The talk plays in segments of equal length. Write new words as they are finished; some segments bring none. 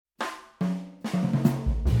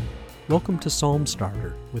Welcome to Psalm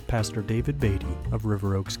Starter with Pastor David Beatty of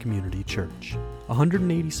River Oaks Community Church.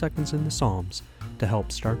 180 seconds in the Psalms to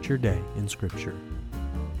help start your day in Scripture.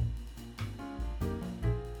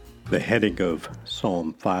 The heading of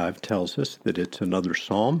Psalm 5 tells us that it's another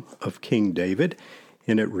psalm of King David,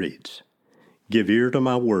 and it reads, "Give ear to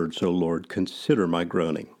my words, O Lord, consider my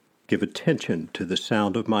groaning. Give attention to the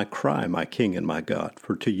sound of my cry, my King and my God,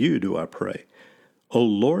 for to you do I pray. O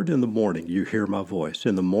Lord, in the morning you hear my voice.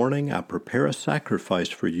 In the morning I prepare a sacrifice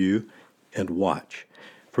for you and watch.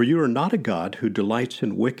 For you are not a God who delights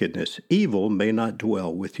in wickedness. Evil may not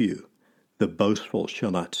dwell with you. The boastful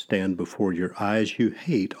shall not stand before your eyes. You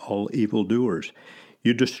hate all evildoers.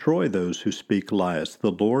 You destroy those who speak lies.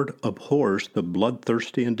 The Lord abhors the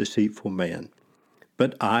bloodthirsty and deceitful man.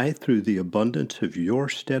 But I, through the abundance of your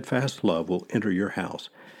steadfast love, will enter your house.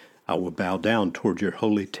 I will bow down toward your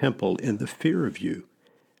holy temple in the fear of you.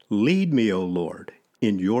 Lead me, O Lord,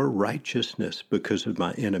 in your righteousness because of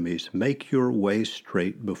my enemies. Make your way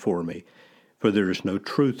straight before me. For there is no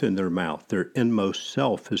truth in their mouth. Their inmost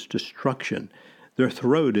self is destruction. Their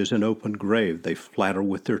throat is an open grave. They flatter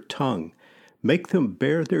with their tongue. Make them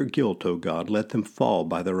bear their guilt, O God. Let them fall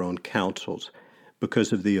by their own counsels.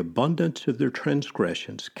 Because of the abundance of their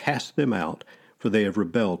transgressions, cast them out, for they have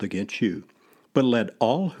rebelled against you. But let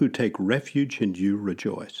all who take refuge in you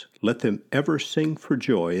rejoice. Let them ever sing for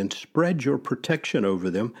joy and spread your protection over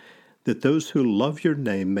them, that those who love your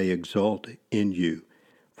name may exult in you.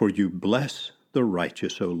 For you bless the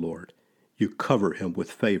righteous, O Lord. You cover him with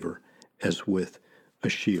favor as with a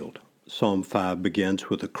shield." Psalm 5 begins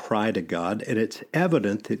with a cry to God, and it's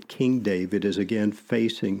evident that King David is again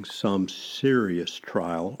facing some serious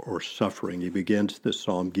trial or suffering. He begins the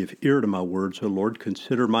psalm, "Give ear to my words, O Lord,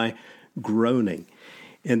 consider my groaning."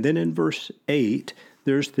 And then in verse 8,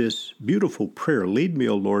 there's this beautiful prayer, "Lead me,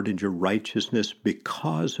 O Lord, in your righteousness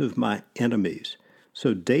because of my enemies."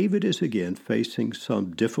 So David is again facing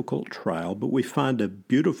some difficult trial, but we find a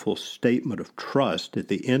beautiful statement of trust at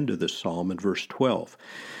the end of the psalm in verse 12.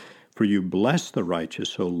 "For you bless the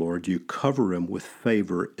righteous, O Lord, you cover him with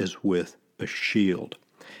favor as with a shield."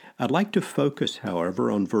 I'd like to focus,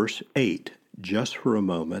 however, on verse 8 just for a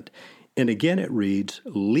moment. And again it reads,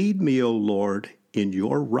 "Lead me, O Lord, in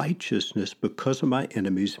your righteousness because of my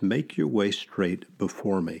enemies. Make your way straight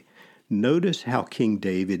before me." Notice how King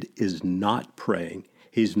David is not praying.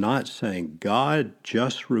 He's not saying, "God,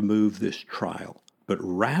 just remove this trial," but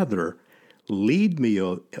rather, "Lead me,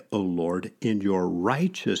 O Lord, in your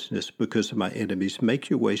righteousness because of my enemies. Make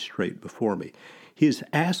your way straight before me." He is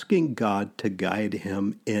asking God to guide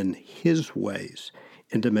him in his ways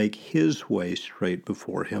and to make his way straight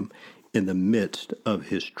before him in the midst of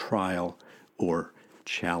his trial or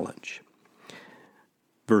challenge.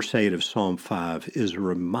 Verse 8 of Psalm 5 is a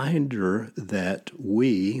reminder that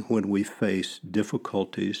we, when we face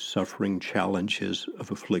difficulties, suffering, challenges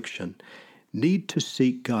of affliction, need to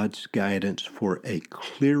seek God's guidance for a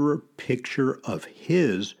clearer picture of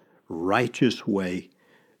his righteous way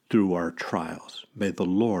through our trials. May the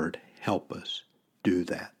Lord help us do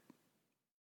that.